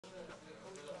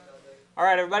All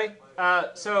right, everybody.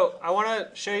 So I want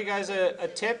to show you guys a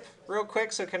tip real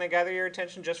quick, so can I gather your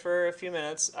attention just for a few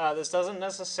minutes? This doesn't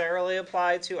necessarily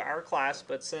apply to our class,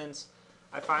 but since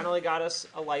I finally got us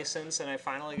a license and I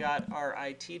finally got our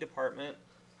IT department,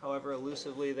 however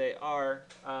elusively they are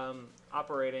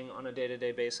operating on a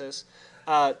day-to-day basis,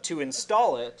 to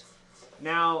install it,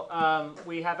 now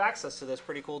we have access to this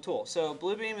pretty cool tool. So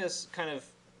Bluebeam is kind of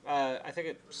I think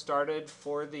it started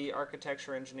for the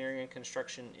architecture, engineering, and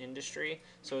construction industry.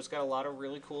 So it's got a lot of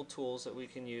really cool tools that we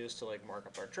can use to like mark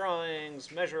up our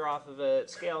drawings, measure off of it,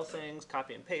 scale things,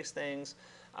 copy and paste things.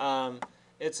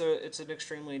 It's an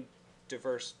extremely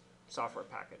diverse software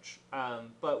package.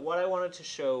 But what I wanted to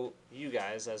show you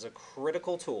guys as a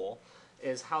critical tool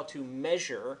is how to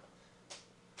measure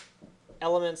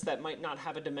elements that might not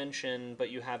have a dimension, but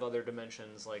you have other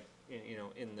dimensions like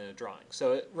in the drawing.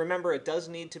 So remember, it does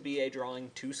need to be a drawing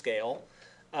to scale,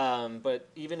 but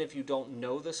even if you don't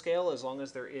know the scale, as long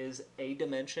as there is a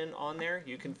dimension on there,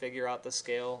 you can figure out the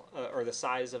scale or the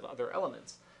size of other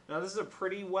elements. Now this is a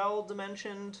pretty well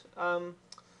dimensioned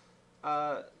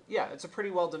yeah, it's a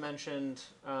pretty well-dimensioned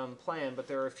plan, but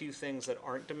there are a few things that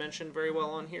aren't dimensioned very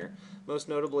well on here. Most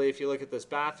notably, if you look at this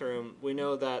bathroom, we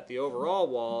know that the overall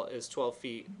wall is 12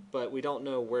 feet, but we don't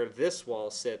know where this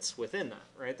wall sits within that,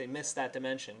 right? They missed that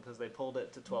dimension because they pulled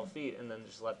it to 12 feet and then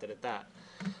just left it at that.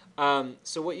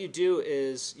 So what you do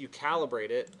is you calibrate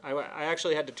it. I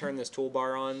actually had to turn this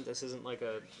toolbar on. This isn't like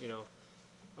a,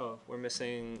 oh, we're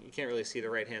missing, you can't really see the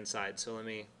right-hand side, so let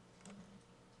me,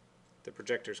 the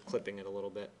projector's clipping it a little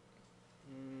bit.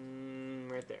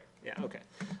 Right there. Yeah, okay.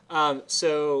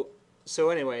 So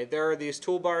anyway, there are these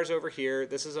toolbars over here.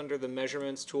 This is under the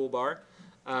measurements toolbar.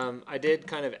 I did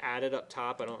kind of add it up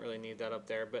top. I don't really need that up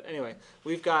there. But anyway,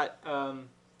 we've got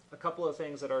a couple of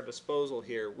things at our disposal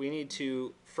here. We need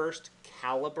to first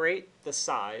calibrate the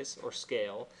size or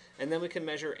scale, and then we can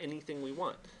measure anything we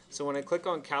want. So when I click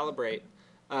on Calibrate,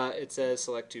 it says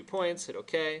select 2 points, hit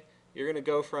OK. You're going to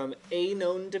go from a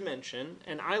known dimension,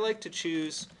 and I like to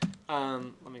choose,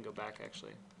 let me go back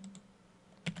actually.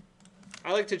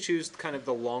 I like to choose kind of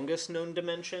the longest known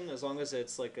dimension, as long as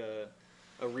it's like a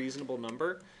reasonable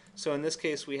number. So in this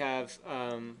case we have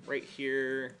right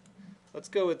here, let's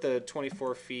go with the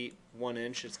 24 feet 1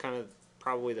 inch. It's kind of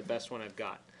probably the best one I've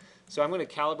got. So I'm going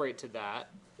to calibrate to that.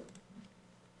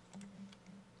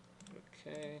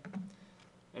 Okay.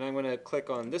 And I'm going to click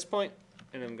on this point,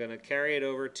 and I'm going to carry it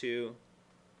over to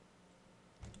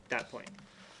that point.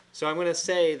 So I'm going to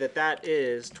say that that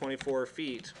is 24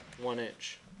 feet 1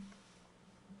 inch.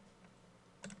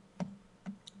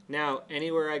 Now,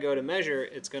 anywhere I go to measure,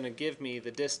 it's going to give me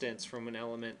the distance from one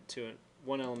element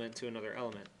to another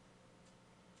element.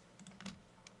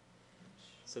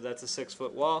 So that's a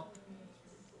 6-foot wall.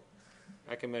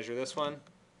 I can measure this one,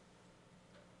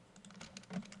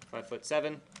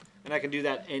 5'7", and I can do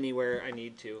that anywhere I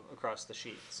need to across the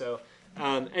sheet. So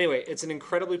anyway, it's an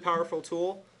incredibly powerful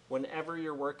tool whenever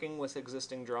you're working with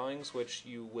existing drawings, which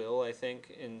you will, I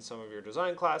think, in some of your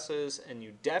design classes, and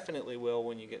you definitely will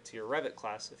when you get to your Revit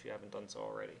class if you haven't done so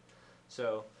already.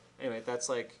 So anyway, that's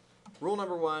like rule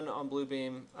number 1 on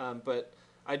Bluebeam. But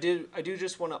I do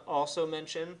just want to also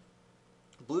mention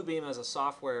Bluebeam as a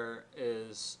software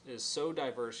is so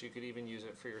diverse, you could even use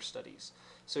it for your studies.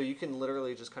 So you can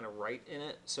literally just kind of write in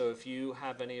it. So if you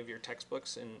have any of your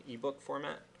textbooks in ebook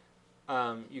format,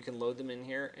 you can load them in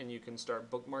here, and you can start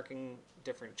bookmarking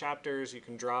different chapters. You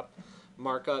can drop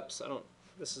markups.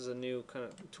 This is a new kind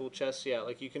of tool chest. Yeah,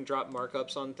 like you can drop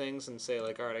markups on things and say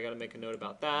like, all right, I got to make a note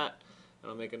about that, and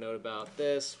I'll make a note about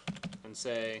this, and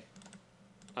say,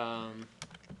 oh,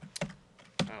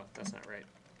 that's not right.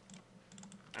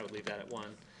 I would leave that at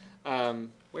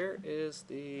 1. Where is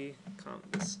the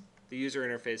comments? The user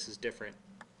interface is different.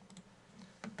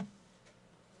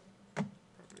 Where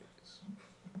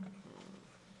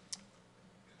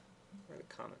are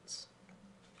the comments?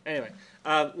 Anyway,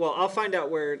 well, I'll find out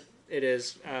where it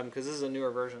is because this is a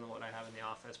newer version of what I have in the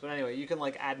office. But anyway, you can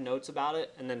like add notes about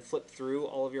it and then flip through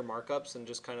all of your markups and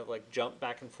just kind of like jump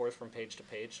back and forth from page to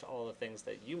page to all the things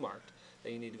that you marked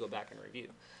that you need to go back and review.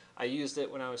 I used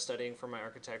it when I was studying for my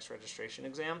architect's registration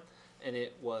exam, and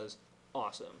it was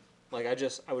awesome. Like I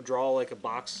would draw like a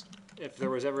box. If there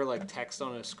was ever like text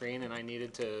on a screen and I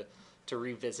needed to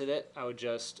revisit it, I would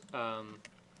just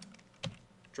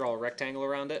draw a rectangle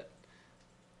around it,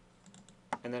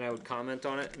 and then I would comment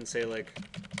on it and say like,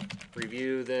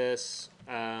 review this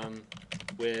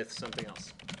with something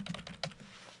else.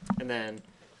 And then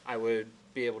I would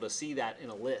be able to see that in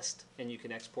a list, and you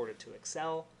can export it to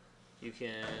Excel. You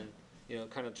can, you know,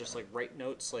 kind of just like write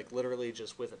notes, like literally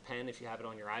just with a pen. If you have it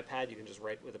on your iPad, you can just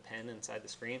write with a pen inside the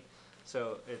screen.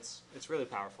 So it's really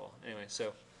powerful. Anyway,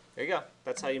 so there you go.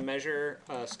 That's how you measure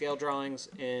scale drawings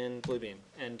in Bluebeam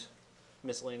and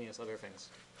miscellaneous other things.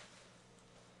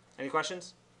 Any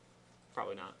questions?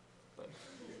 Probably not, but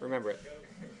remember it.